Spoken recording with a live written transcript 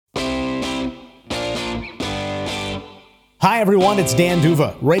Hi, everyone. It's Dan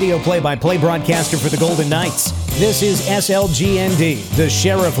Duva, radio play-by-play broadcaster for the Golden Knights. This is SLGND, the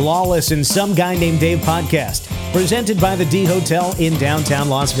Sheriff Lawless and Some Guy Named Dave podcast, presented by the D Hotel in downtown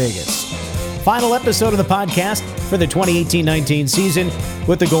Las Vegas. Final episode of the podcast for the 2018-19 season,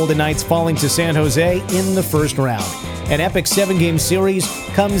 with the Golden Knights falling to San Jose in the first round. An epic 7-game series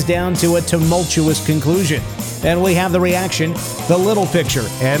comes down to a tumultuous conclusion. And we have the reaction, the little picture,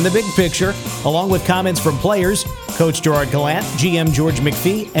 and the big picture, along with comments from players, Coach Gerard Gallant, GM George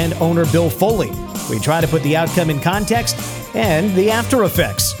McPhee, and owner Bill Foley. We try to put the outcome in context and the after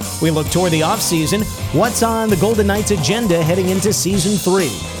effects. We look toward the offseason, what's on the Golden Knights' agenda heading into Season 3.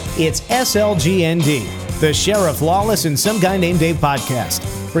 It's SLGND, the Sheriff Lawless and Some Guy Named Dave podcast,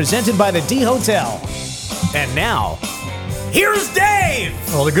 presented by the D Hotel. And now, here's Dave!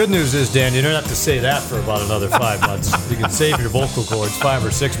 Well, the good news is, Dan, you don't have to say that for about another 5 months. You can save your vocal cords 5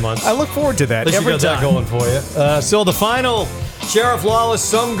 or 6 months. I look forward to that every time. That going for you. So the final Sheriff Lawless,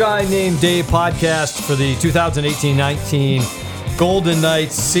 Some Guy Named Dave podcast for the 2018-19 Golden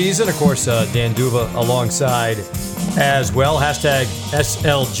Knights season. Of course, Dan Duva alongside as well. Hashtag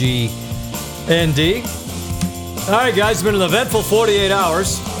SLGND. All right, guys, it's been an eventful 48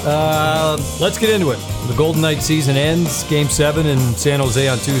 hours. Let's get into it. The Golden Knights season ends, Game 7 in San Jose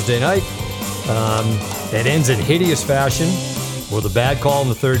on Tuesday night. It ends in hideous fashion with a bad call in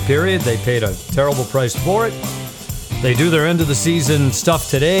the third period. They paid a terrible price for it. They do their end of the season stuff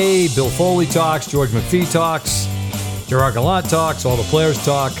today. Bill Foley talks, George McPhee talks, Gerard Gallant talks, all the players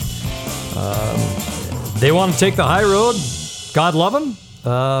talk. They want to take the high road. God love them.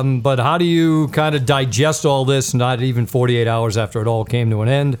 But how do you kind of digest all this not even 48 hours after it all came to an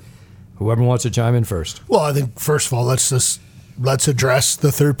end? Whoever wants to chime in first. Well, I think, first of all, let's address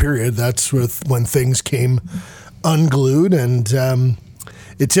the third period. That's when things came unglued. And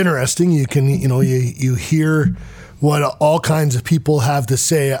it's interesting. You hear what all kinds of people have to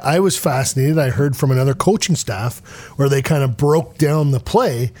say. I was fascinated. I heard from another coaching staff where they kind of broke down the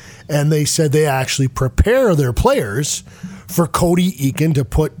play, and they said they actually prepare their players for Cody Eakin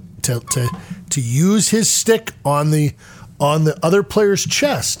to use his stick on the other player's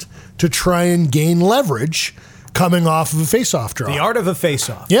chest to try and gain leverage coming off of a face-off draw. The art of a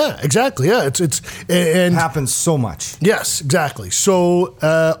face-off. Yeah, exactly. Yeah, it happens so much. Yes, exactly. So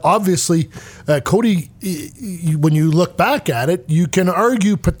obviously, Cody, when you look back at it, you can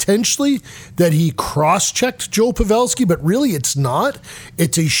argue potentially that he cross-checked Joe Pavelski, but really it's not.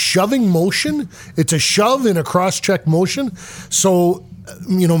 It's a shoving motion. It's a shove in a cross-check motion. So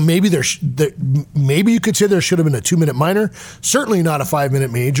maybe maybe you could say there should have been a 2-minute minor, certainly not a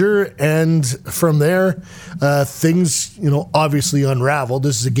 5-minute major. And from there, things, obviously unraveled.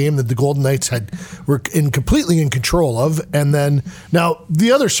 This is a game that the Golden Knights were completely in control of. And then now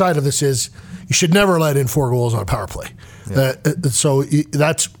the other side of this is you should never let in 4 goals on a power play. Yeah. So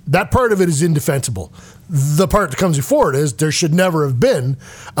that part of it is indefensible. The part that comes before it is there should never have been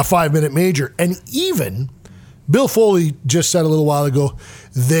a 5-minute major. And even Bill Foley just said a little while ago,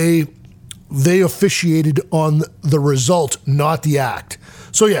 they officiated on the result, not the act.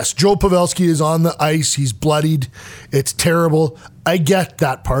 So yes, Joe Pavelski is on the ice. He's bloodied. It's terrible. I get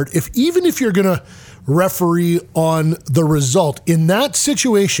that part. Even if you're going to referee on the result, in that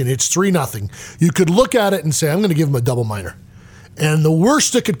situation, it's 3-0. You could look at it and say, I'm going to give him a double minor. And the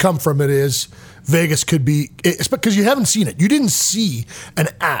worst that could come from it is Vegas could be, it's because you haven't seen it. You didn't see an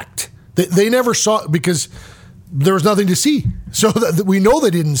act. They never saw it because there was nothing to see. So we know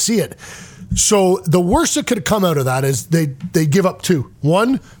they didn't see it. So the worst that could come out of that is they give up 2.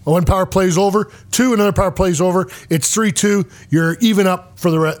 One power play is over. 2, another power play is over. It's 3-2. You're even up for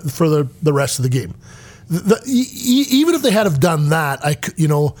the rest of the game. Even if they had have done that,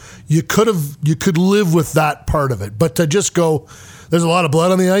 you could live with that part of it. But to just go, there's a lot of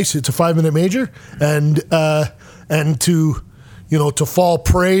blood on the ice. It's a 5-minute major, and to fall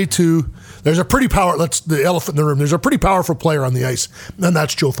prey to. There's a pretty the elephant in the room. There's a pretty powerful player on the ice, and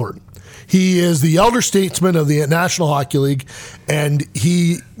that's Joe Thornton. He is the elder statesman of the National Hockey League, and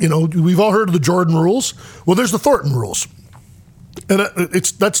we've all heard of the Jordan rules. Well, there's the Thornton rules. And I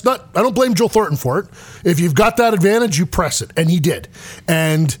don't blame Joe Thornton for it. If you've got that advantage, you press it. And he did.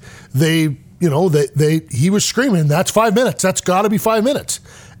 And he was screaming, that's 5 minutes. That's got to be 5 minutes.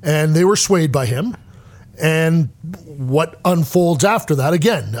 And they were swayed by him. And what unfolds after that,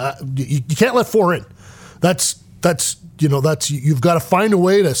 again, you can't let 4 in. You've got to find a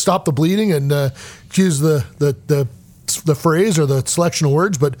way to stop the bleeding and use the phrase or the selection of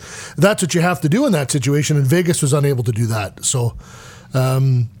words, but that's what you have to do in that situation, and Vegas was unable to do that. So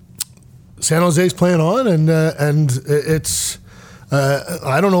San Jose's playing on, and it's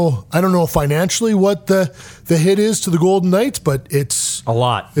I don't know financially what the hit is to the Golden Knights, but it's a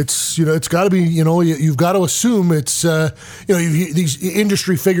lot. It's it's got to be you've got to assume it's these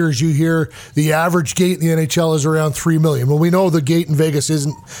industry figures you hear the average gate in the NHL is around $3 million. Well, we know the gate in Vegas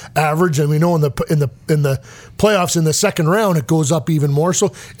isn't average, and we know in the playoffs in the second round it goes up even more.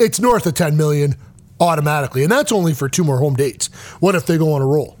 So it's north of $10 million automatically, and that's only for 2 more home dates. What if they go on a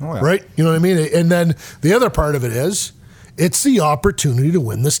roll, right? You know what I mean? And then the other part of it is, it's the opportunity to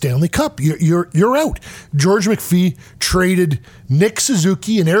win the Stanley Cup. You're out. George McPhee traded Nick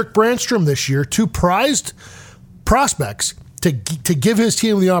Suzuki and Eric Brandstrom this year, 2 prized prospects, to give his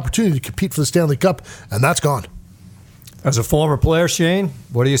team the opportunity to compete for the Stanley Cup, and that's gone. As a former player, Shane,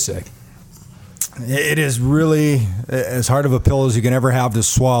 what do you say? It is really as hard of a pill as you can ever have to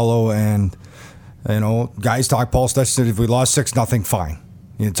swallow, and guys talk. Paul Stech said if we lost 6-0, fine.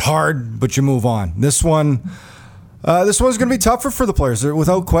 It's hard, but you move on. This one's going to be tougher for the players,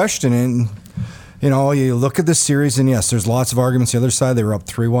 without question. And, you look at this series, and yes, there's lots of arguments. The other side, they were up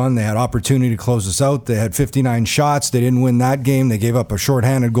 3-1. They had opportunity to close this out. They had 59 shots. They didn't win that game. They gave up a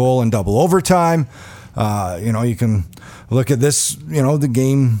shorthanded goal in double overtime. You can look at this,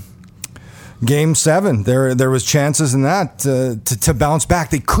 the game 7. There was chances in that to bounce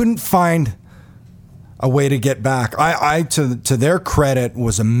back. They couldn't find a way to get back. I to their credit,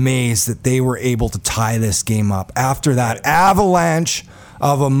 was amazed that they were able to tie this game up after that avalanche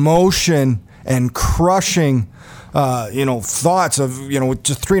of emotion and crushing, thoughts of,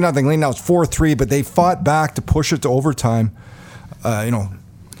 just 3-0 lead. Now it's 4-3, but they fought back to push it to overtime.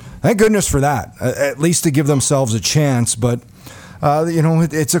 Thank goodness for that, at least to give themselves a chance. But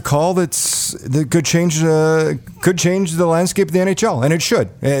it's a call that could change the landscape of the NHL, and it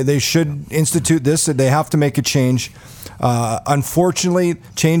should. They should institute this. They have to make a change. Unfortunately,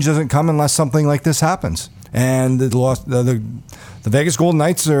 change doesn't come unless something like this happens. And the Vegas Golden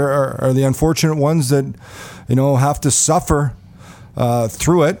Knights are the unfortunate ones that have to suffer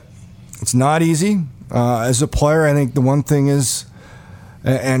through it. It's not easy. As a player, I think the one thing is.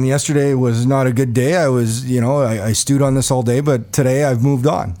 And yesterday was not a good day. I was, I stewed on this all day, but today I've moved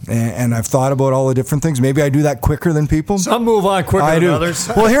on and I've thought about all the different things. Maybe I do that quicker than people. Some move on quicker than others.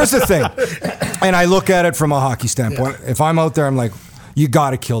 Well, here's the thing. And I look at it from a hockey standpoint. Yeah. If I'm out there, I'm like, you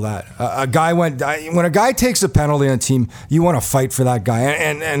got to kill that. When a guy takes a penalty on a team, you want to fight for that guy.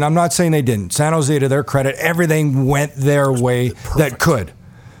 And I'm not saying they didn't. San Jose, to their credit, everything went their way that could.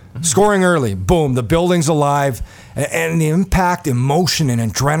 Scoring early, boom, the building's alive, and the impact, emotion, and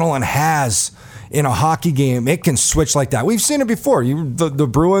adrenaline has in a hockey game, it can switch like that. We've seen it before. The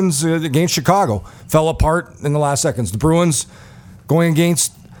Bruins against Chicago fell apart in the last seconds. The Bruins going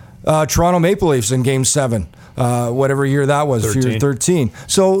against Toronto Maple Leafs in Game 7, whatever year that was, 13.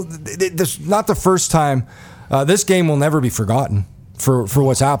 So this not the first time. This game will never be forgotten. For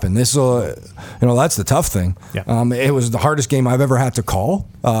what's happened. This that's the tough thing. Yeah. It was the hardest game I've ever had to call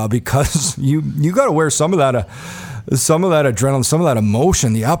because you got to wear some of that adrenaline, some of that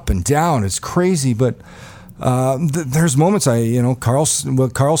emotion, the up and down. It's crazy, but there's moments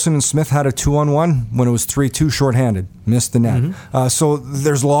Carlson and Smith had a 2-on-1 when it was 3-2 shorthanded, missed the net. Mm-hmm. So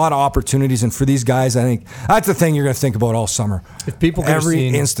there's a lot of opportunities, and for these guys, I think that's the thing you're going to think about all summer. If people could every have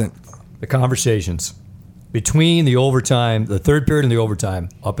seen instant the conversations between the overtime, the third period and the overtime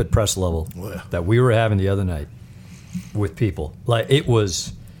up at press level that we were having the other night with people. Like, it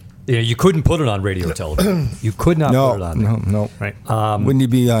was, you couldn't put it on radio television. You could not put it on there. No. Right. Wouldn't you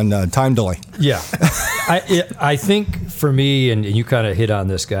be on time delay? Yeah. I think for me, and you kind of hit on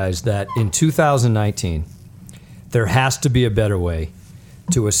this, guys, that in 2019, there has to be a better way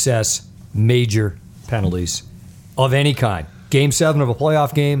to assess major penalties of any kind. Game 7 of a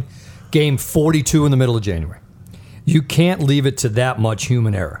playoff game, Game 42 in the middle of January. You can't leave it to that much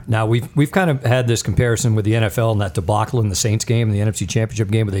human error. Now, we've kind of had this comparison with the NFL and that debacle in the Saints game, in the NFC Championship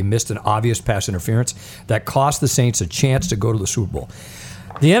game, where they missed an obvious pass interference that cost the Saints a chance to go to the Super Bowl.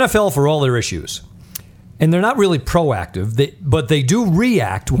 The NFL, for all their issues, and they're not really proactive, but they do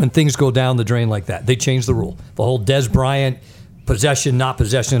react when things go down the drain like that. They changed the rule. The whole Des Bryant possession, not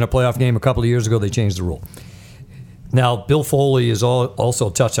possession in a playoff game a couple of years ago, they changed the rule. Now, Bill Foley has also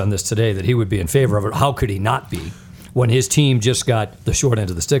touched on this today, that he would be in favor of it. How could he not be when his team just got the short end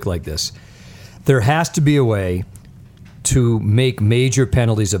of the stick like this? There has to be a way to make major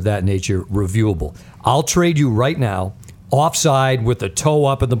penalties of that nature reviewable. I'll trade you right now, offside with the toe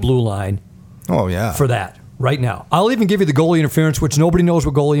up in the blue line. Oh, yeah. For that, right now. I'll even give you the goalie interference, which nobody knows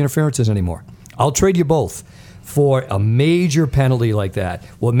what goalie interference is anymore. I'll trade you both for a major penalty like that.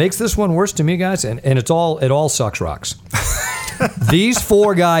 What makes this one worse to me, guys, and it all sucks rocks. These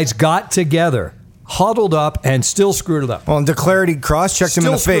 4 guys got together huddled up and still screwed it up. Well, and declared he cross-checked him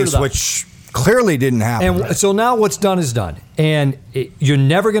in the Still screwed face, it up. which clearly didn't happen. And so now what's done is done. And you're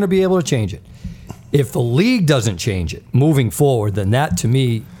never going to be able to change it. If the league doesn't change it moving forward, then that, to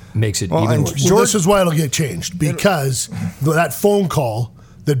me, makes it even worse. Well, this is why it'll get changed, because that phone call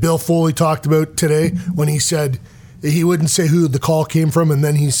that Bill Foley talked about today, when he said he wouldn't say who the call came from, and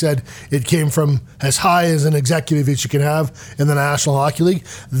then he said it came from as high as an executive as you can have in the National Hockey League,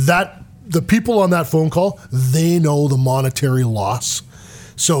 that the people on that phone call, they know the monetary loss.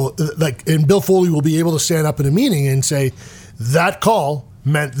 So, and Bill Foley will be able to stand up in a meeting and say, that call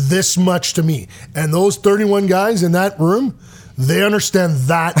meant this much to me. And those 31 guys in that room, they understand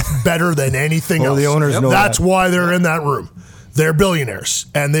that better than anything else. The owners know That's that. why they're in that room. They're billionaires,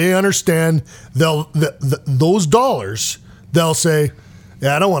 and they understand those dollars. They'll say,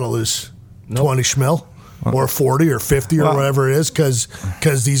 "Yeah, I don't want to lose 20 schmil or 40 or 50 or whatever it is, because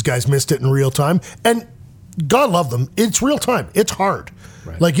these guys missed it in real time." And God love them, it's real time. It's hard.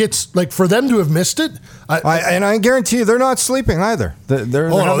 Right. Like, it's like, for them to have missed it. I guarantee you, they're not sleeping either. They're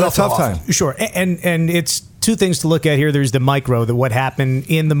having a tough time. Sure, and it's two things to look at here. There's the micro, what happened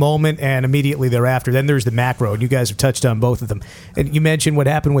in the moment and immediately thereafter. Then there's the macro, and you guys have touched on both of them. And you mentioned what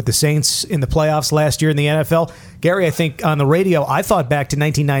happened with the Saints in the playoffs last year in the NFL. Gary, I think on the radio, I thought back to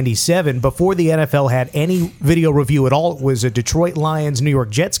 1997, before the NFL had any video review at all. It was a Detroit Lions, New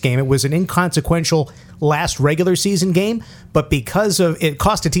York Jets game. It was an inconsequential last regular season game, but because of it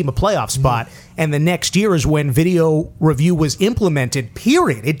cost a team a playoff spot, and the next year is when video review was implemented,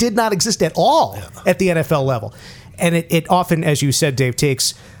 period. It did not exist at all at the NFL level. And it often, as you said, Dave,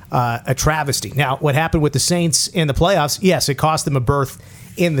 takes a travesty. Now, what happened with the Saints in the playoffs, yes, it cost them a berth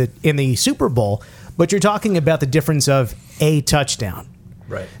in the Super Bowl, but you're talking about the difference of a touchdown.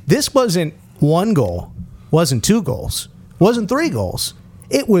 Right. This wasn't one goal, wasn't two goals, wasn't three goals.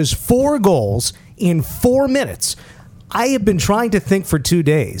 It was 4 goals in 4 minutes. I have been trying to think for 2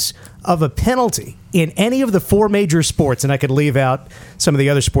 days of a penalty in any of the 4 major sports, and I could leave out some of the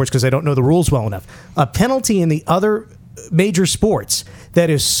other sports because I don't know the rules well enough. A penalty in the other major sports that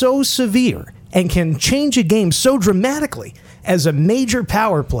is so severe and can change a game so dramatically as a major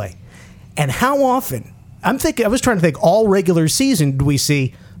power play. And how often, I was trying to think, all regular season do we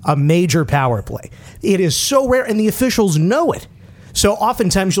see a major power play? It is so rare, and the officials know it. So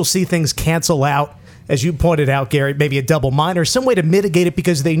oftentimes you'll see things cancel out, as you pointed out, Gary, maybe a double minor, some way to mitigate it,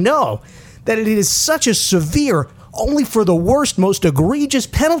 because they know that it is such a severe, only for the worst, most egregious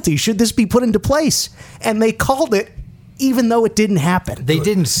penalty should this be put into place. And they called it even though it didn't happen. They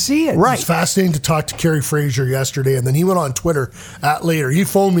didn't see it. Right. It's fascinating to talk to Kerry Fraser yesterday, and then he went on Twitter later. He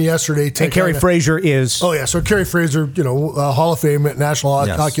phoned me yesterday. And Kerry Fraser is... Oh, yeah. So Kerry Fraser, Hall of Fame National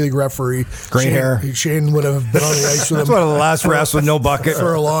Hockey League referee. Great hair. Shane would have been on the ice with him. That's one of the last refs with no bucket.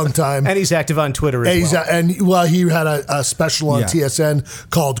 For a long time. And he's active on Twitter as well. And he had a special on TSN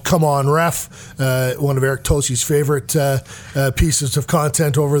called Come On Ref, one of Eric Tosi's favorite pieces of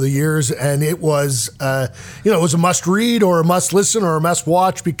content over the years. And it was, it was a must read or a must listen or a must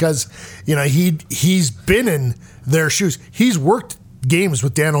watch, because he's been in their shoes. He's worked games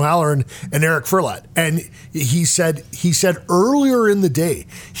with Dan O'Halloran and Eric Furlat, and he said earlier in the day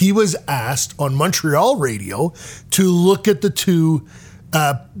he was asked on Montreal radio to look at the two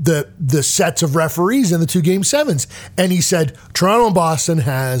the sets of referees in the 2 Game 7s, and he said Toronto and Boston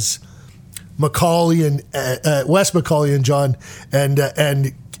has Macaulay and Wes Macaulay and John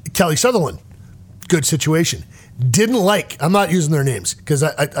and Kelly Sutherland. Good situation. I'm not using their names because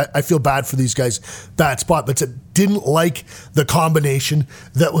I feel bad for these guys, bad spot, but didn't like the combination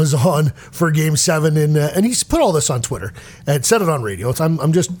that was on for Game 7. And he's put all this on Twitter and said it on radio.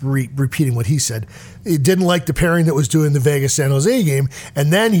 I'm just repeating what he said. He didn't like the pairing that was doing the Vegas San Jose game.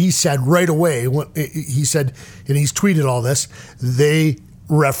 And then he said right away, he said, and he's tweeted all this, they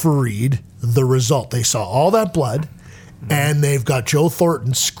refereed the result. They saw all that blood, and they've got Joe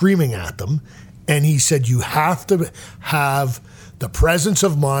Thornton screaming at them. And he said, you have to have the presence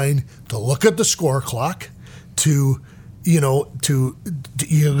of mind to look at the score clock, you got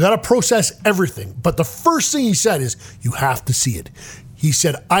to process everything. But the first thing he said is, you have to see it. He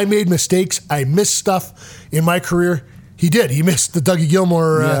said, I made mistakes. I missed stuff in my career. He did. He missed the Dougie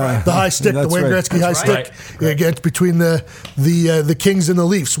Gilmour, the high stick, the Wayne Gretzky high stick against between the Kings and the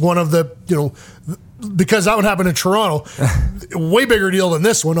Leafs. One of the, because that one happened in Toronto, way bigger deal than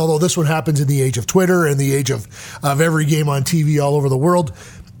this one, although this one happens in the age of Twitter and the age of every game on TV all over the world.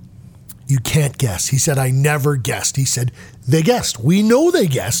 You can't guess. He said, I never guessed. He said, they guessed. We know they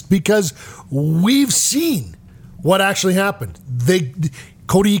guessed because we've seen what actually happened.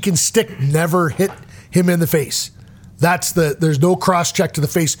 Cody Eakin's stick never hit him in the face. There's no cross-check to the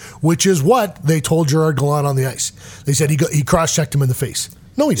face, which is what they told Gerard Gallant on the ice. They said he cross-checked him in the face.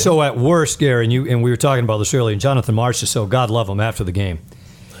 No, he didn't. So at worst, Gary, and we were talking about this earlier, and Jonathan Marsh is so God love him after the game.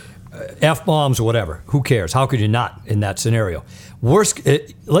 F-bombs or whatever. Who cares? How could you not in that scenario? Worst,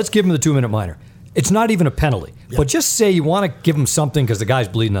 let's give him the 2-minute minor. It's not even a penalty. Yep. But just say you want to give him something because the guy's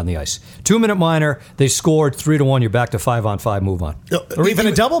bleeding on the ice. 2-minute minor, they scored 3-1, you're back to 5-on-5, move on. Or even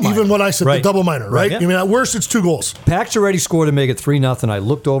a double minor. Even when I said the double minor, right? Yeah. I mean, at worst, it's 2 goals. Pax already scored to make it 3-0. I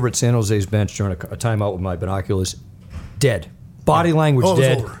looked over at San Jose's bench during a timeout with my binoculars. Dead. Body language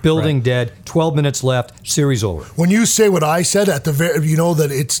dead. Over. Building dead. 12 minutes left. Series over. When you say what I said at the very, that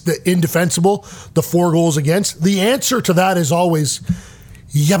it's the indefensible, the 4 goals against, the answer to that is always,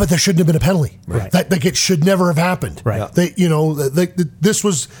 yeah, but there shouldn't have been a penalty. Right. That it should never have happened. Right. This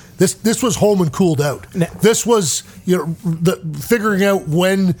was home and cooled out. This was figuring out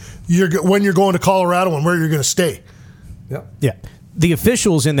when you're going to Colorado and where you're going to stay. Yeah. The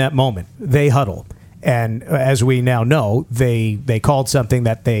officials in that moment, they huddle. And as we now know, they called something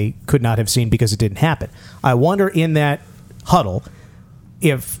that they could not have seen because it didn't happen. I wonder in that huddle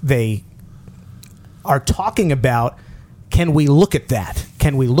if they are talking about, can we look at that?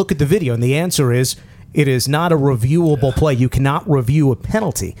 Can we look at the video? And the answer is, it is not a reviewable play. You cannot review a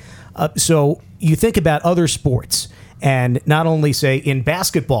penalty. So you think about other sports. And not only, say, in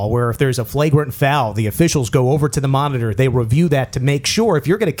basketball, where if there's a flagrant foul, the officials go over to the monitor, they review that to make sure if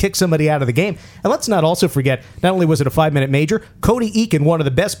you're going to kick somebody out of the game. And let's not also forget, not only was it a 5-minute major, Cody Eakin, one of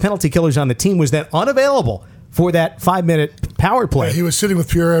the best penalty killers on the team, was then unavailable for that 5-minute power play. Yeah, he was sitting with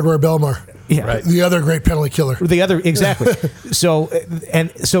Pierre-Edouard Bellemare. Yeah. Right. The other great penalty killer. Exactly. So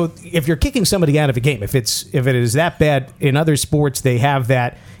if you're kicking somebody out of a game, if it is that bad in other sports, they have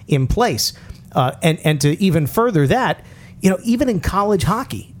that in place. And to even further that, even in college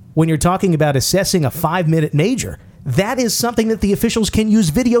hockey, when you're talking about assessing a 5-minute major, that is something that the officials can use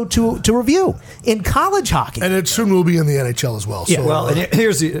video to review in college hockey. And it soon will be in the NHL as well. Yeah. So, Well, and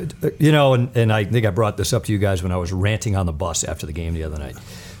here's the, and I think I brought this up to you guys when I was ranting on the bus after the game the other night.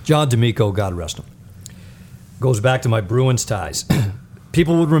 John D'Amico, God rest him, goes back to my Bruins ties.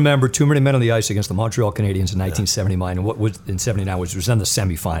 People would remember 2 minute men on the ice against the Montreal Canadiens in 1979, and what was in '79, which was in the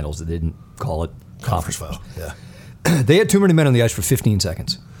semifinals. They didn't call it conference final. Yeah. They had 2 minute men on the ice for 15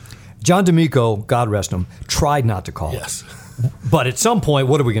 seconds. John D'Amico, God rest him, tried not to call it. But at some point,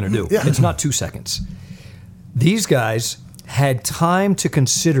 what are we going to do? Yeah. It's not 2 seconds. These guys had time to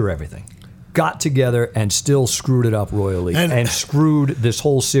consider everything, got together and still screwed it up royally, and screwed this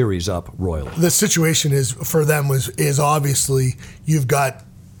whole series up royally. The situation is for them is obviously you've got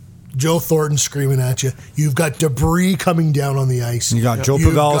Joe Thornton screaming at you. You've got debris coming down on the ice. You got Joe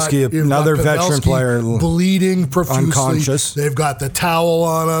Pavelski, another veteran player, bleeding profusely. Unconscious. They've got the towel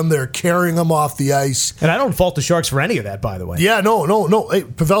on him. They're carrying him off the ice. And I don't fault the Sharks for any of that, by the way. Yeah, no. Hey,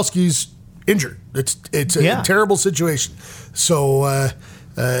 Pavelski's injured. It's a terrible situation. So,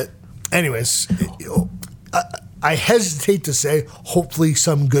 anyways, I hesitate to say hopefully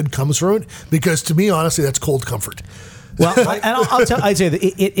some good comes from it, because to me, honestly, that's cold comfort. Well, I'd say that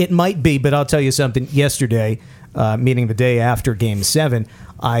it might be, but I'll tell you something. Yesterday, meaning the day after Game 7,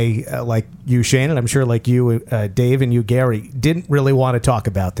 I, like you, Shane, and I'm sure like you, Dave, and you, Gary, didn't really want to talk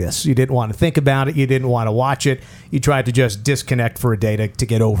about this. You didn't want to think about it. You didn't want to watch it. You tried to just disconnect for a day to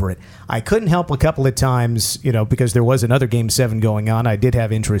get over it. I couldn't help a couple of times, because there was another Game 7 going on I did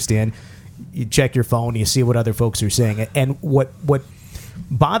have interest in. You check your phone, you see what other folks are saying. And what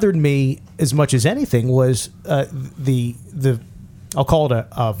bothered me as much as anything was the I'll call it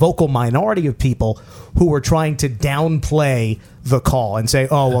a vocal minority of people who were trying to downplay the call and say,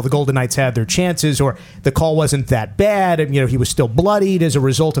 oh, well, the Golden Knights had their chances, or the call wasn't that bad, and he was still bloodied as a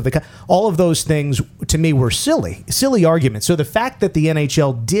result of the all of those things to me were silly arguments. So the fact that the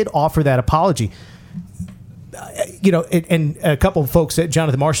NHL did offer that apology, and a couple of folks said,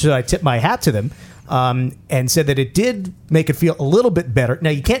 Jonathan Marsh said, I tip my hat to them, and said that it did make it feel a little bit better. Now,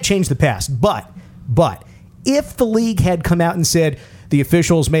 you can't change the past, but if the league had come out and said, the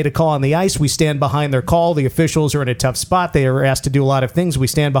officials made a call on the ice, we stand behind their call, the officials are in a tough spot, they are asked to do a lot of things, we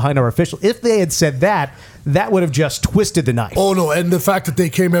stand behind our officials. If they had said that would have just twisted the knife. Oh, no, and the fact that they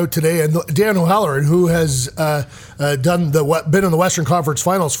came out today, and Dan O'Halloran, who has been in the Western Conference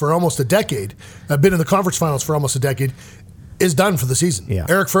Finals for almost a decade, been in the conference finals for almost a decade, is done for the season. Yeah.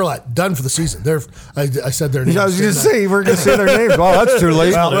 Eric Furlat, done for the season. I said their names. I was going to say, we're going to say their names. Well, that's too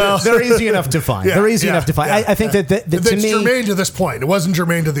late. Well, they're easy enough to find. Yeah, they're easy enough to find. Yeah. I think that to it's me... germane to this point. It wasn't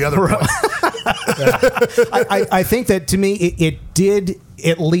germane to the other point. I think that to me, it did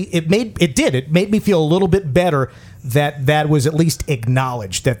it made me feel a little bit better that was at least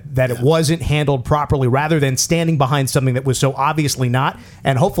acknowledged, that it wasn't handled properly, rather than standing behind something that was so obviously not,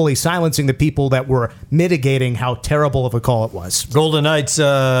 and hopefully silencing the people that were mitigating how terrible of a call it was. Golden Knights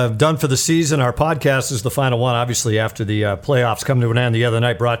done for the season. Our podcast is the final one, obviously, after the playoffs come to an end the other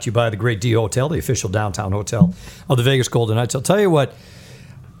night, brought to you by the Great D Hotel, the official downtown hotel of the Vegas Golden Knights. I'll tell you what,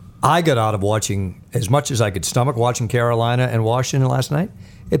 I got out of watching as much as I could stomach watching Carolina and Washington last night.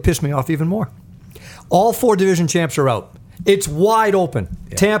 It pissed me off even more. All 4 division champs are out. It's wide open.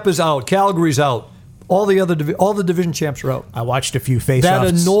 Yeah. Tampa's out. Calgary's out. All the division champs are out. I watched a few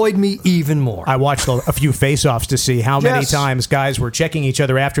face-offs. That annoyed me even more. I watched a few face-offs to see how many times guys were checking each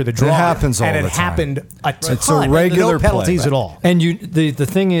other after the draw. It happens all the time. And it happened a ton. It's a regular no penalties at all. And the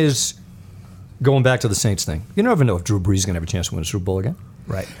thing is, going back to the Saints thing, you never know if Drew Brees is going to have a chance to win a Super Bowl again.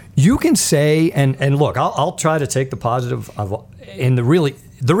 Right. You can say, and look, I'll try to take the positive of, and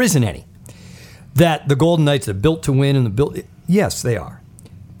there isn't any, that the Golden Knights are built to win, and yes, they are.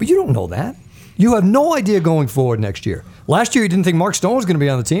 But you don't know that. You have no idea going forward next year. Last year, you didn't think Mark Stone was going to be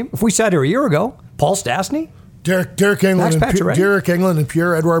on the team. If we sat here a year ago, Paul Stastny, Derek Englund and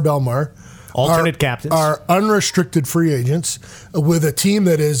Pierre-Edouard Bellemare, alternate captains, are unrestricted free agents with a team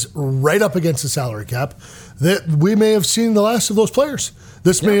that is right up against the salary cap. That we may have seen the last of those players.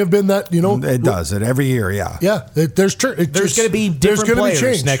 This may have been that, It does it every year, yeah. Yeah, there's going to be different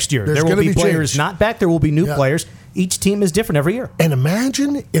players next year. There will be players not back. There will be new players. Each team is different every year. And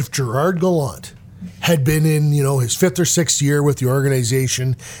imagine if Gerard Gallant had been in, his 5th or 6th year with the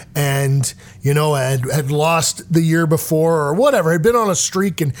organization and, had lost the year before or whatever, had been on a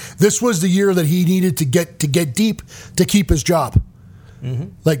streak, and this was the year that he needed to get deep to keep his job. Mm-hmm.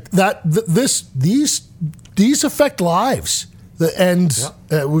 Like that, these affect lives. And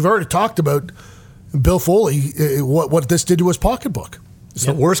we've already talked about Bill Foley, what this did to his pocketbook. It's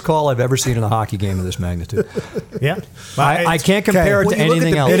the worst call I've ever seen in a hockey game of this magnitude. Yeah, I can't compare it to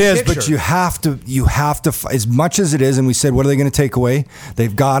anything else. It is, but you have to, as much as it is, and we said, what are they going to take away?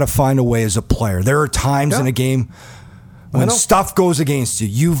 They've got to find a way as a player. There are times in a game when stuff goes against you,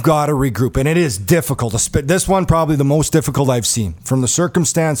 you've got to regroup, and it is difficult. This one probably the most difficult I've seen, from the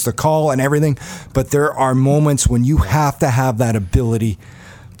circumstance, the call, and everything. But there are moments when you have to have that ability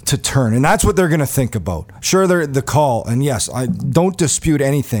to turn, and that's what they're going to think about. Sure, they're the call, and yes, I don't dispute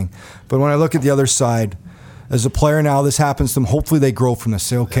anything. But when I look at the other side, as a player now, this happens to them. Hopefully, they grow from this.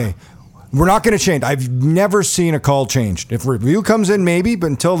 Say, okay, we're not going to change. I've never seen a call changed. If review comes in, maybe, but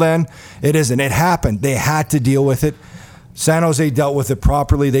until then, it isn't. It happened. They had to deal with it. San Jose dealt with it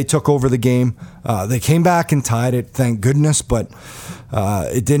properly. They took over the game. They came back and tied it, thank goodness, but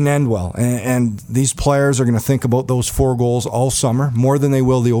it didn't end well. And these players are going to think about those 4 goals all summer, more than they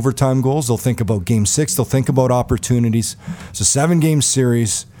will the overtime goals. They'll think about Game 6. They'll think about opportunities. It's a 7-game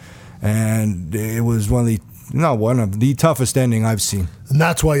series, and it was one of the toughest ending I've seen. And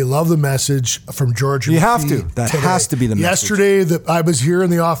that's why you love the message from George. You have to. That today. Has to be the message. Yesterday, I was here in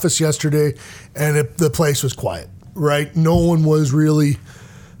the office yesterday, and the place was quiet. Right, no one was ready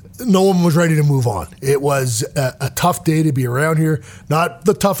to move on. It was a tough day to be around here. Not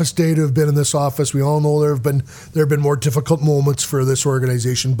the toughest day to have been in this office. We all know there have been more difficult moments for this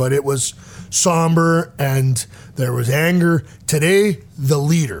organization, but it was somber and there was anger. Today, the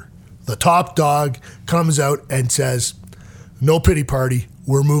leader, the top dog, comes out and says, "No pity party.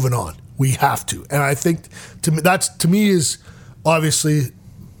 We're moving on. We have to." And I think to me is obviously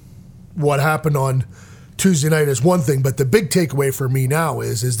what happened on Tuesday night is one thing, but the big takeaway for me now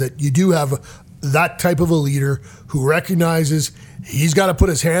is that you do have that type of a leader who recognizes he's got to put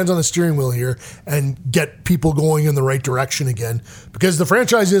his hands on the steering wheel here and get people going in the right direction again, because the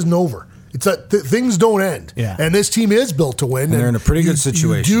franchise isn't over. It's things don't end, and this team is built to win. And they're in a pretty good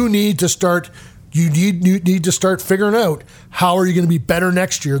situation. You do need to start. You need to start figuring out how are you going to be better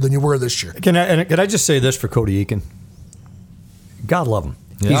next year than you were this year. Can I just say this for Cody Eakin? God love him.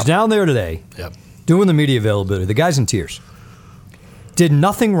 Yep. He's down there today. Yep. Doing the media availability. The guy's in tears. Did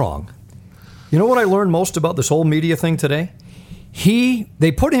nothing wrong. You know what I learned most about this whole media thing today?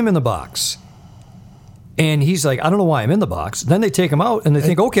 They put him in the box. And he's like, I don't know why I'm in the box. Then they take him out and they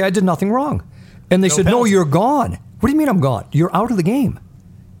think, okay, I did nothing wrong. And they said, penalty. No, you're gone. What do you mean I'm gone? You're out of the game.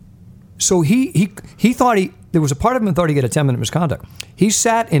 So he thought there was a part of him that thought he'd get a 10-minute misconduct. He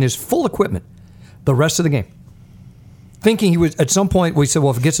sat in his full equipment the rest of the game, thinking he was, at some point, we said,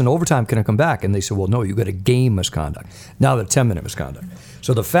 well, if it gets in overtime, can it come back? And they said, well, no, you got a game misconduct. Now the 10-minute misconduct.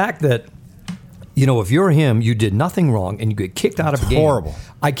 So the fact that, if you're him, you did nothing wrong and you get kicked out of a game. Horrible.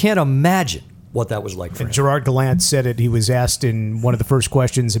 I can't imagine what that was like for him. Gerard Gallant said it. He was asked in one of the first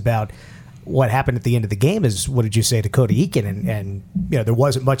questions about what happened at the end of the game is, what did you say to Cody Eakin? And there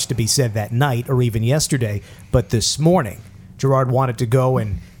wasn't much to be said that night or even yesterday. But this morning, Gerard wanted to go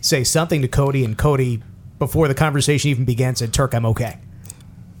and say something to Cody, and Cody, before the conversation even began, said, "Turk, I'm okay."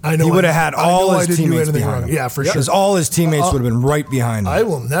 I know he would have had all his teammates behind him. Yeah, for sure. Because all his teammates would have been right behind him. I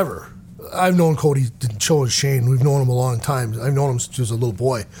will never. I've known Cody, so has Shane. We've known him a long time. I've known him since he was a little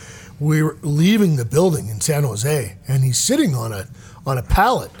boy. We were leaving the building in San Jose, and he's sitting on a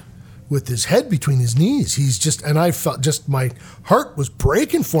pallet with his head between his knees. He's just, and I felt just, my heart was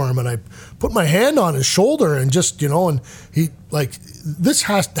breaking for him, and I put my hand on his shoulder, and just, and he, like, this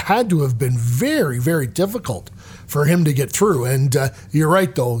had to have been very, very difficult for him to get through. And you're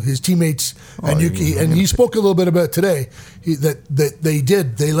right, though, his teammates, he spoke a little bit about today,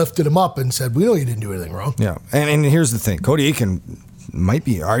 that they lifted him up and said, "We know you didn't do anything wrong." Yeah, and here's the thing, Cody Eakin might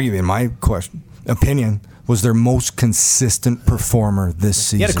be arguably, in my opinion, was their most consistent performer this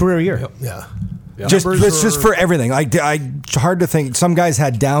season. He had a career year. Yeah. Just for everything. Hard to think. Some guys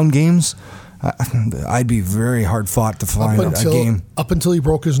had down games. I'd be very hard fought to find a game. Up until he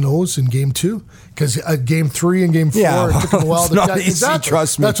broke his nose in game 2. Because game 3 and game 4, it took him a while to not easy,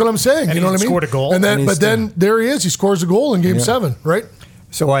 trust me. That's what I'm saying. And you know what I mean? Scored a goal. And then there he is. He scores a goal in game 7, right?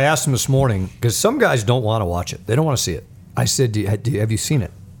 So I asked him this morning, because some guys don't want to watch it. They don't want to see it. I said, have you seen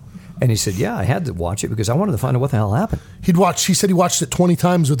it? And he said, yeah, I had to watch it because I wanted to find out what the hell happened. He said he watched it 20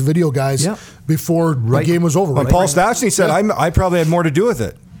 times with the video guys before the game was over. Right? Paul Stastny said, I probably had more to do with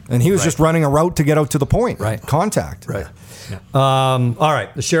it. And he was just running a route to get out to the point. Right. Contact. Right. Yeah. All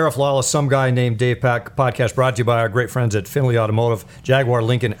right. The Sheriff Lawless, Some Guy Named Dave podcast brought to you by our great friends at Finley Automotive, Jaguar,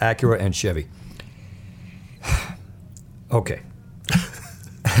 Lincoln, Acura, and Chevy. Okay.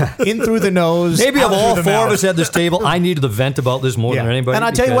 In through the nose. Maybe of all 4 mouth. of us at this table, I needed to vent about this more than anybody. And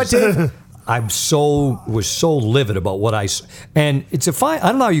I'll tell you what, Dave. I was so livid about what and it's a fine. I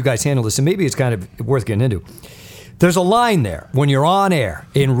don't know how you guys handle this, and maybe it's kind of worth getting into. There's a line there when you're on air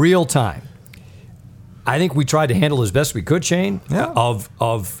in real time. I think we tried to handle as best we could, Shane,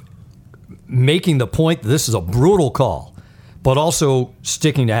 of making the point that this is a brutal call, but also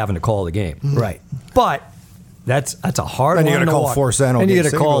sticking to having to call the game. Right. But that's a hard one. And you got to call Forsano. And you got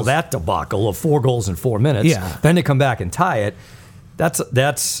to call that debacle of 4 goals in 4 minutes. Yeah. Then to come back and tie it.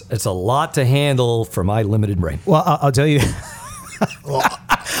 It's a lot to handle for my limited brain. Well, I'll tell you.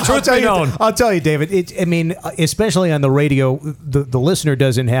 I'll tell you, David. Especially on the radio, the listener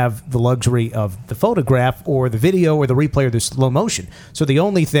doesn't have the luxury of the photograph or the video or the replay or the slow motion. So the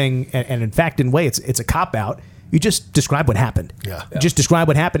only thing, and in fact, in a way, it's a cop out. You just describe what happened. Yeah. Just describe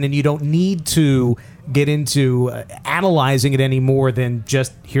what happened, and you don't need to get into analyzing it any more than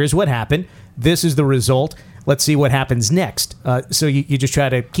just here's what happened. This is the result. Let's see what happens next. So you just try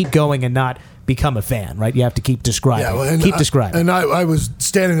to keep going and not become a fan, right? You have to keep describing. Keep describing. And I was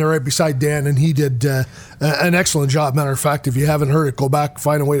standing there right beside Dan, and he did an excellent job. Matter of fact, if you haven't heard it, go back,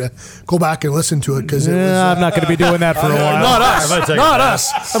 find a way to go back and listen to it. Because I'm not going to be doing that for a while. Not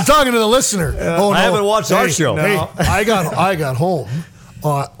us. I'm talking to the listener. I haven't watched our show. Hey, I got home.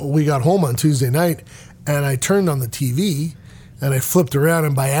 We got home on Tuesday night, and I turned on the TV, and I flipped around,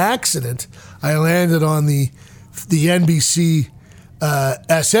 and by accident, I landed on the NBC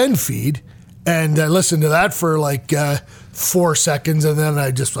SN feed, and I listened to that for like 4 seconds, and then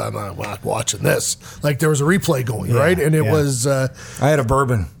I'm not watching this. Like there was a replay going, right? And it was. I had a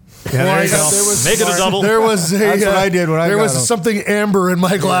bourbon. Yeah, there you go. Make it a double. There was That's what I did when I there got was home. something amber in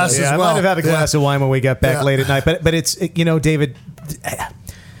my glass as well. I might have had a glass of wine when we got back late at night, but it's David,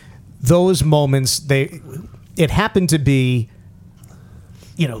 those moments it happened to be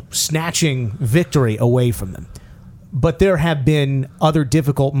snatching victory away from them. But there have been other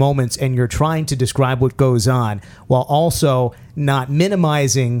difficult moments, and you're trying to describe what goes on while also not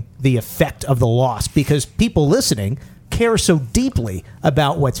minimizing the effect of the loss, because people listening care so deeply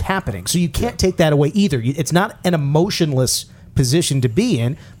about what's happening. So you can't take that away either. It's not an emotionless position to be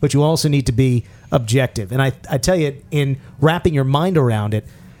in, but you also need to be objective. And I tell you, in wrapping your mind around it,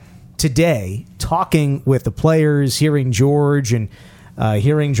 today, talking with the players, hearing George and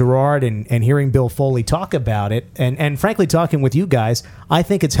hearing Gerard and hearing Bill Foley talk about it, and frankly talking with you guys, I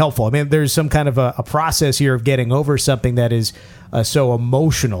think it's helpful. I mean, there's some kind of a process here of getting over something that is so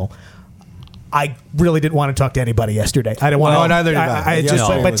emotional. I really didn't want to talk to anybody yesterday. I didn't want to. No, neither did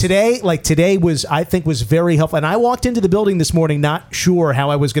I. But today was very helpful. And I walked into the building this morning not sure how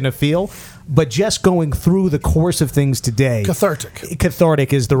I was going to feel, but just going through the course of things today.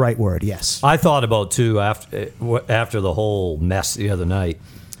 Cathartic is the right word. Yes. I thought about too after the whole mess the other night.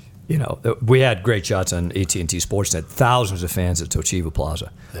 we had great shots on AT&T Sportsnet. Thousands of fans at Toshiba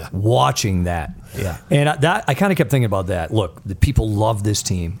Plaza watching that. Yeah. And I kind of kept thinking about that. Look, the people love this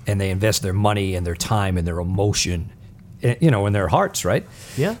team, and they invest their money and their time and their emotion, in their hearts, right?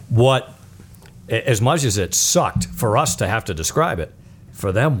 Yeah. As much as it sucked for us to have to describe it,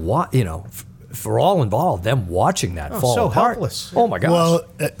 for them, for all involved, them watching that fall so apart. helpless. Oh my gosh. Well,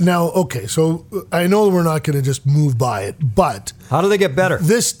 now, okay, so I know we're not going to just move by it, but How do they get better?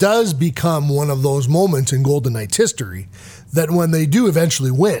 this does become one of those moments in Golden Knights history that when they do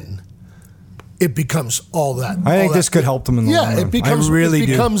eventually win, it becomes all that. I think this could help them in the long run. it becomes. I really it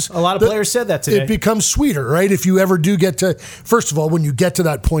becomes, A lot of players said that today. It becomes sweeter, right? If you ever do get to, first of all, when you get to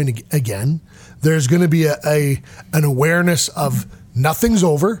that point again, there's going to be an awareness of nothing's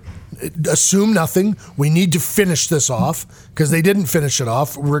over. Assume nothing. We need to finish this off because they didn't finish it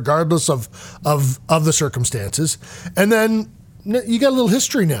off, regardless of the circumstances. And then you got a little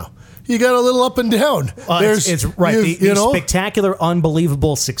history now. You got a little up and down. It's right. The spectacular,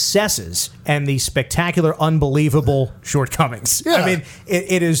 unbelievable successes and the spectacular, unbelievable shortcomings. Yeah. I mean,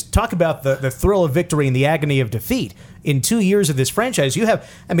 it is talk about the thrill of victory and the agony of defeat. In 2 years of this franchise,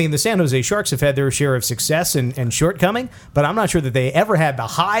 the San Jose Sharks have had their share of success and shortcoming, but I'm not sure that they ever had the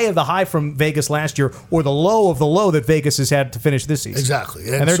high of the high from Vegas last year or the low of the low that Vegas has had to finish this season.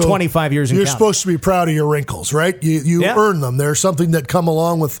 Exactly. And they're 25 years in. You're counting. supposed to be proud of your wrinkles, right? You earn them. There's something that come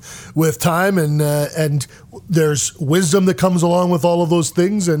along with time, and there's wisdom that comes along with all of those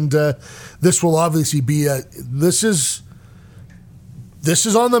things. And this will obviously be This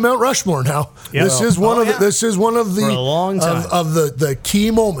is on the Mount Rushmore now. Yeah. This is one of the For a long time. of the key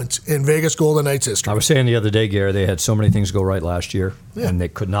moments in Vegas Golden Knights history. I was saying the other day, Gary, they had so many things go right last year, and they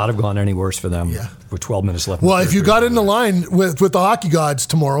could not have gone any worse for them with 12 minutes left. Well, if you got in the line with the hockey gods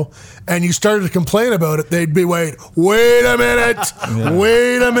tomorrow and you started to complain about it, they'd be wait a minute,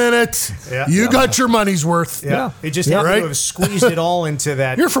 wait a minute. Yeah. You got your money's worth. Yeah. It just happened to have squeezed it all into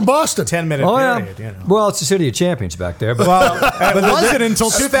that You're from Boston. 10-minute period. Well, it's the city of champions back there, but It wasn't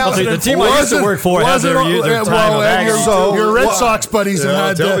until 2004. the team I used to work for had their time of agony. Your Red Sox buddies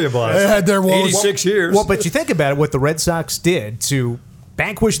have had their woes. 86 years. Well, but you think about it, what the Red Sox did to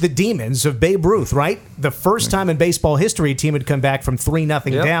vanquish the demons of Babe Ruth, right? The first time in baseball history a team had come back from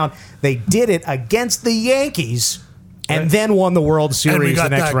 3-0 down. They did it against the Yankees and then won the World Series And we got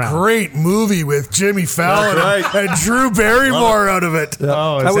the next that round. great movie with Jimmy Fallon and Drew Barrymore out of it.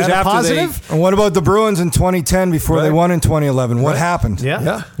 Oh, is That was that a after positive? And what about the Bruins in 2010 before they won in 2011? What happened?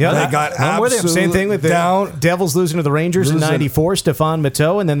 Yeah. They got I'm with him. absolute Same thing with the down. Devils losing to the Rangers in Losing. '94, Stephane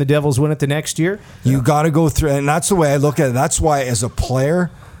Matteau, and then the Devils win it the next year. You got to go through, and that's the way I look at it. That's why, as a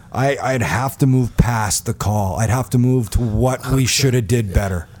player, I'd have to move past the call. I'd have to move to what we should have did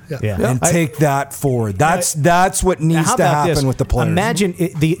better. Yeah. And take that forward. That's what needs How to about happen this? with the players. Imagine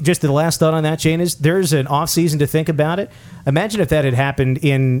just the last thought on that, Shane, is there's an off season to think about it. Imagine if that had happened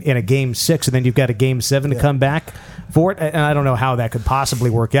in a game 6, and then you've got a game 7 to come back for it. And I don't know how that could possibly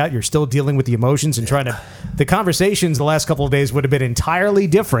work out. You're still dealing with the emotions and trying to. The conversations the last couple of days would have been entirely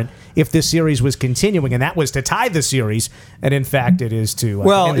different if this series was continuing, and that was to tie the series. And in fact, it is to.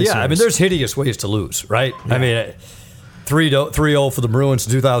 end the series. there's hideous ways to lose, right? Yeah. I mean. 3-0 for the Bruins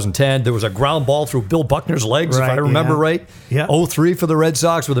in 2010. There was a ground ball through Bill Buckner's legs, if I remember right. Yeah. 0-3 for the Red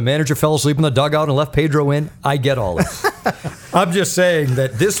Sox, where the manager fell asleep in the dugout and left Pedro in. I get all that. I'm just saying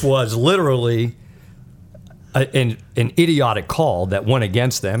that this was literally an idiotic call that went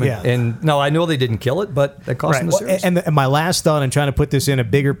against them. And no, I know they didn't kill it, but that cost them the series. And my last thought, I'm trying to put this in a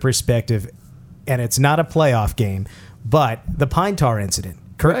bigger perspective, and it's not a playoff game, but the Pine Tar incident.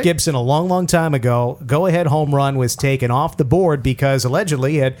 Kirk Gibson, a long, long time ago, go-ahead home run was taken off the board because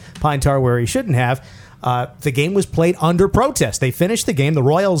allegedly he had Pine Tar where he shouldn't have. The game was played under protest. They finished the game. The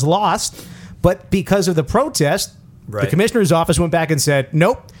Royals lost, but because of the protest, the commissioner's office went back and said,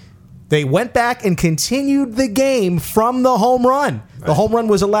 nope. They went back and continued the game from the home run. The home run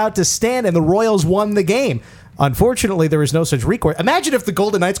was allowed to stand, and the Royals won the game. Unfortunately, there was no such recourse. Imagine if the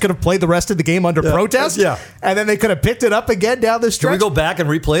Golden Knights could have played the rest of the game under protest, and then they could have picked it up again down the stretch. Can we go back and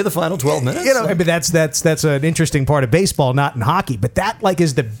replay the final 12 minutes? I mean, that's an interesting part of baseball, not in hockey. But that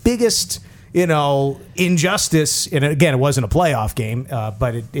is the biggest injustice. And again, it wasn't a playoff game,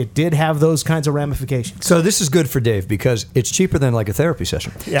 but it did have those kinds of ramifications. So this is good for Dave because it's cheaper than like a therapy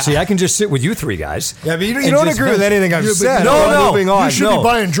session. Yeah. See, I can just sit with you three guys. Yeah, but you don't agree with anything I've said. No. Moving on. You should be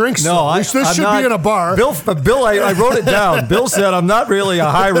buying drinks. No, this should be in a bar. Bill, I wrote it down. Bill said I'm not really a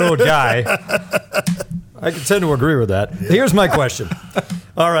high road guy. I can tend to agree with that. Here's my question.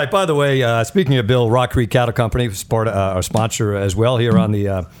 All right. By the way, speaking of Bill, Rock Creek Cattle Company is part of our sponsor as well here on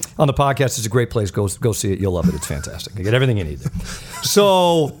the podcast. It's a great place. Go see it. You'll love it. It's fantastic. You get everything you need there.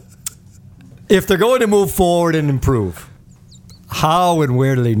 So If they're going to move forward and improve, how and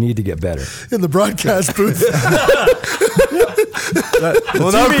where do they need to get better? In the broadcast booth.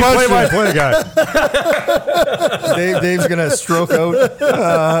 Well, no play-by-play guy. Dave's going to stroke out.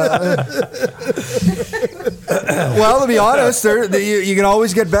 Well, to be honest, you can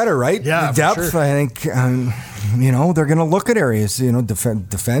always get better, right? Yeah, the depth, for sure. I think, they're going to look at areas,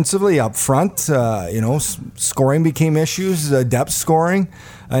 defensively, up front, scoring became issues, depth scoring.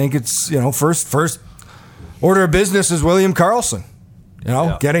 I think it's, first order of business is William Karlsson.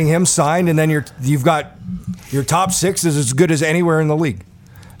 Getting him signed, and then you've got your top six is as good as anywhere in the league.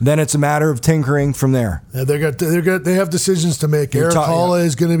 Then it's a matter of tinkering from there. Yeah, they have decisions to make. Eric Halla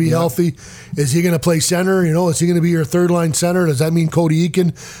is going to be healthy. Is he going to play center? Is he going to be your third line center? Does that mean Cody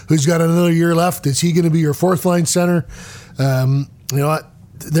Eakin, who's got another year left, is he going to be your fourth line center?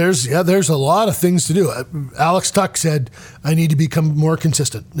 There's a lot of things to do. Alex Tuck said, I need to become more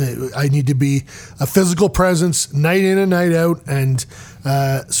consistent. I need to be a physical presence night in and night out. And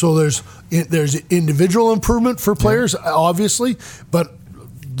so there's individual improvement for players, obviously. But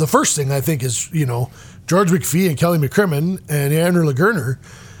the first thing I think is, George McPhee and Kelly McCrimmon and Andrew Lagerner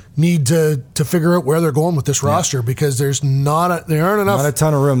need to figure out where they're going with this roster, because there aren't enough. Not a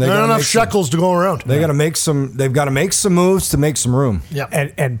ton of room. There aren't enough shekels to go around. They've got to make some moves to make some room. Yeah.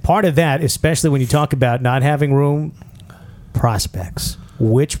 And part of that, especially when you talk about not having room, prospects.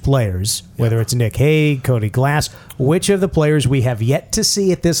 Which players, whether it's Nick Hague, Cody Glass, which of the players we have yet to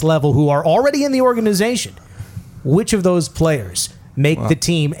see at this level who are already in the organization, which of those players make the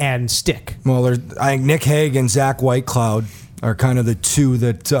team and stick? Well, I think Nick Hague and Zach Whitecloud are kind of the two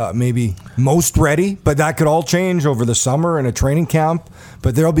that maybe most ready, but that could all change over the summer in a training camp.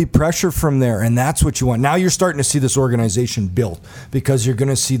 But there'll be pressure from there, and that's what you want. Now you're starting to see this organization built, because you're going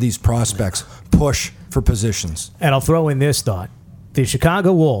to see these prospects push for positions. And I'll throw in this thought. The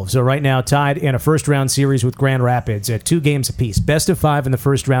Chicago Wolves are right now tied in a first-round series with Grand Rapids at 2 games apiece, best of 5 in the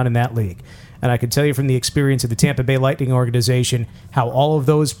first round in that league. And I can tell you from the experience of the Tampa Bay Lightning organization how all of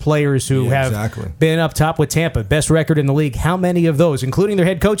those players who have been up top with Tampa, best record in the league, how many of those, including their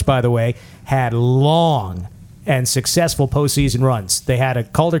head coach, by the way, had long and successful postseason runs. They had a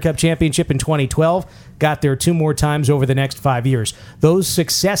Calder Cup championship in 2012, got there 2 more times over the next 5 years. Those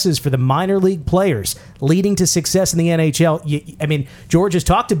successes for the minor league players leading to success in the NHL. George has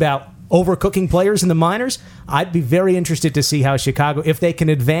talked about overcooking players in the minors. I'd be very interested to see how Chicago, if they can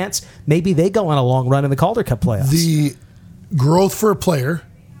advance, maybe they go on a long run in the Calder Cup playoffs. The growth for a player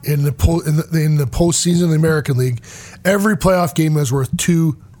in the postseason of the American League, every playoff game is worth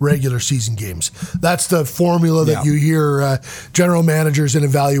 2 regular season games. That's the formula that you hear general managers and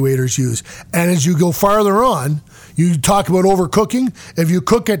evaluators use. And as you go farther on, you talk about overcooking. If you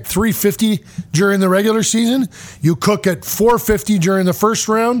cook at 350 during the regular season, you cook at 450 during the first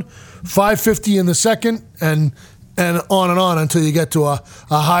round, 550 in the second, and on until you get to a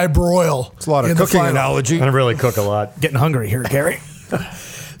high broil. It's a lot of cooking analogy. I really cook a lot. Getting hungry here, Gary.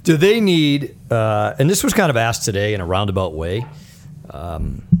 Do they need, and this was kind of asked today in a roundabout way,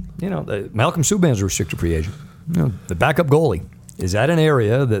 Malcolm Subban's a restricted free agent. The backup goalie. Is that an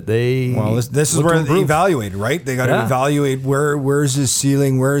area that they? Well, this is where they evaluate, right? They got to evaluate where's his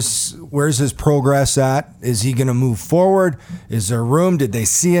ceiling, where's his progress at. Is he going to move forward? Is there room? Did they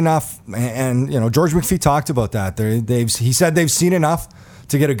see enough? And George McPhee talked about that. He said they've seen enough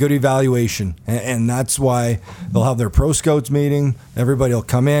to get a good evaluation, and that's why they'll have their pro scouts meeting. Everybody will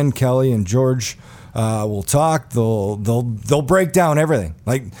come in. Kelly and George will talk. They'll break down everything.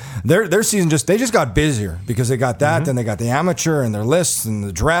 Like their season they just got busier because they got that. Then they got the amateur and their lists and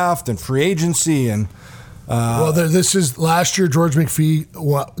the draft and free agency and. This is last year. George McPhee,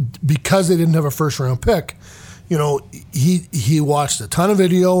 because they didn't have a first round pick. He watched a ton of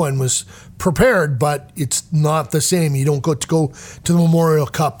video and was prepared, but it's not the same. You don't get to go to the Memorial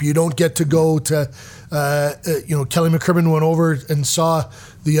Cup. You don't get to go to, Kelly McCrimmon went over and saw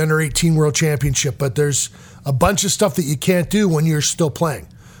the Under-18 World Championship, but there's a bunch of stuff that you can't do when you're still playing.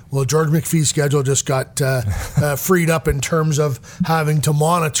 Well, George McPhee's schedule just got freed up in terms of having to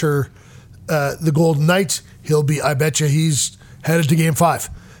monitor the Golden Knights. I bet you he's headed to Game 5.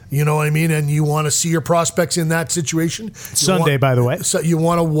 You know what I mean? And you want to see your prospects in that situation. Sunday, by the way. So you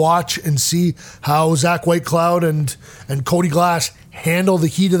want to watch and see how Zach Whitecloud and Cody Glass handle the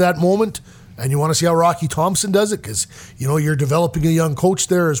heat of that moment. And you want to see how Rocky Thompson does it, because, you're developing a young coach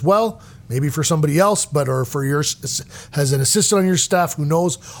there as well, maybe for somebody else, or for as an assistant on your staff who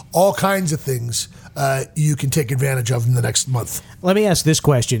knows all kinds of things you can take advantage of in the next month. Let me ask this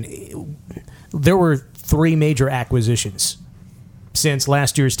question. There were 3 major acquisitions since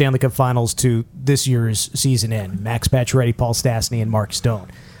last year's Stanley Cup Finals to this year's season end. Max Pacioretty, Paul Stastny, and Mark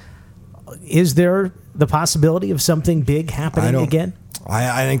Stone. is there the possibility of something big happening again?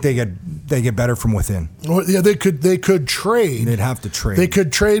 I think they get better from within. Well, yeah, they could trade. They'd have to trade. They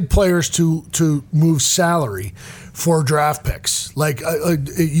could trade players to move salary for draft picks. Like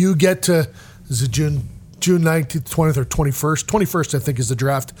you get to, is it June 19th, 20th, or 21st? 21st, I think, is the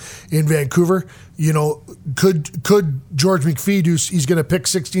draft in Vancouver. You know, could George McPhee do? He's going to pick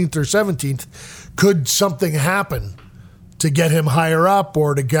 16th or 17th. Could something happen to get him higher up,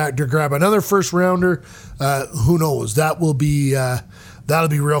 or to grab another first rounder? Who knows? That'll be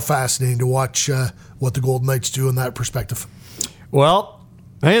real fascinating to watch what the Golden Knights do in that perspective. Well,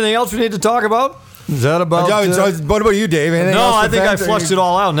 anything else we need to talk about? Is that about? What about you, Dave? Anything No, else I to think I vent, or flushed it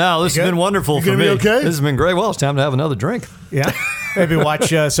all out now. This has been wonderful You for gonna me. be okay? This has been great. Well, it's time to have another drink. Yeah. Maybe watch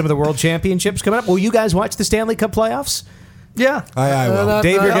some of the World Championships coming up. Will you guys watch the Stanley Cup playoffs? Yeah. I will.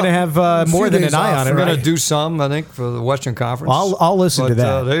 Dave, you're going to have more than an eye on it. I'm going right? to do some, I think, for the Western Conference. I'll listen to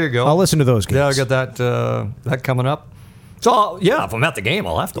that. There you go. I'll listen to those games. Yeah, I got that coming up. So, yeah, if I'm at the game,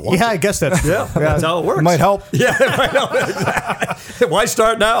 I'll have to watch Yeah, I it. guess that's That's how it works. It might help. Yeah, it might help. Exactly. Why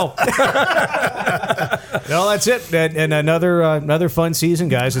start now? No, that's it. And another fun season,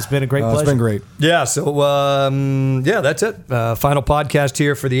 guys. It's been a great pleasure. It's been great. Yeah, so, that's it. Final podcast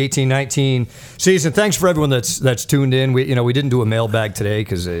here for the 18-19 season. Thanks for everyone that's tuned in. We didn't do a mailbag today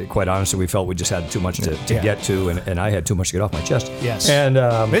because, quite honestly, we felt we just had too much to get to, and I had too much to get off my chest. Yes. And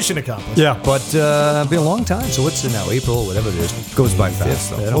mission accomplished. yeah, but it's been a long time. So what's it now? April, whatever it is. Goes by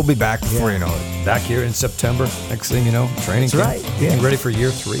fast, Yeah, though. We'll be back before you know it. Back here in September. Next thing you know, training That's camp. right. Getting ready for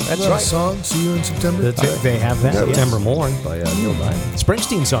year 3. That's That right. song, See You in September. That's it. They have that. September yes. Morn by Neil Diamond.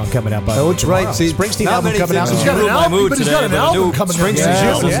 Springsteen song coming out. By the Oh, way, that's right. tomorrow. See, Springsteen not album many coming out. things He's got ruin an my album, mood but he's today, got an but I album do. coming out. Springsteen Yeah,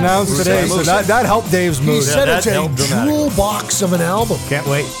 album. It was announced today, so that helped Dave's mood. He said that it's a helped dramatically. jewel box of an album Can't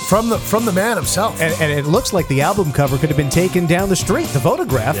wait. from the man himself. And it looks like the album cover could have been taken down the street. The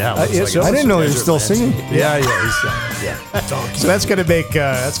photograph. Yeah, it looks like I didn't know he was Desert still Landscape. singing. Yeah, he's So that's going to make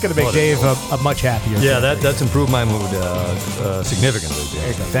Dave a much happier. yeah. That's improved my mood significantly.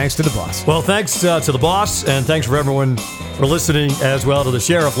 Yeah. Thanks to the boss. Well, thanks to the boss, and thanks for everyone for listening as well to the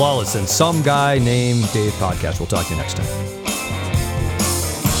Sheriff Lawless and Some Guy Named Dave podcast. We'll talk to you next time.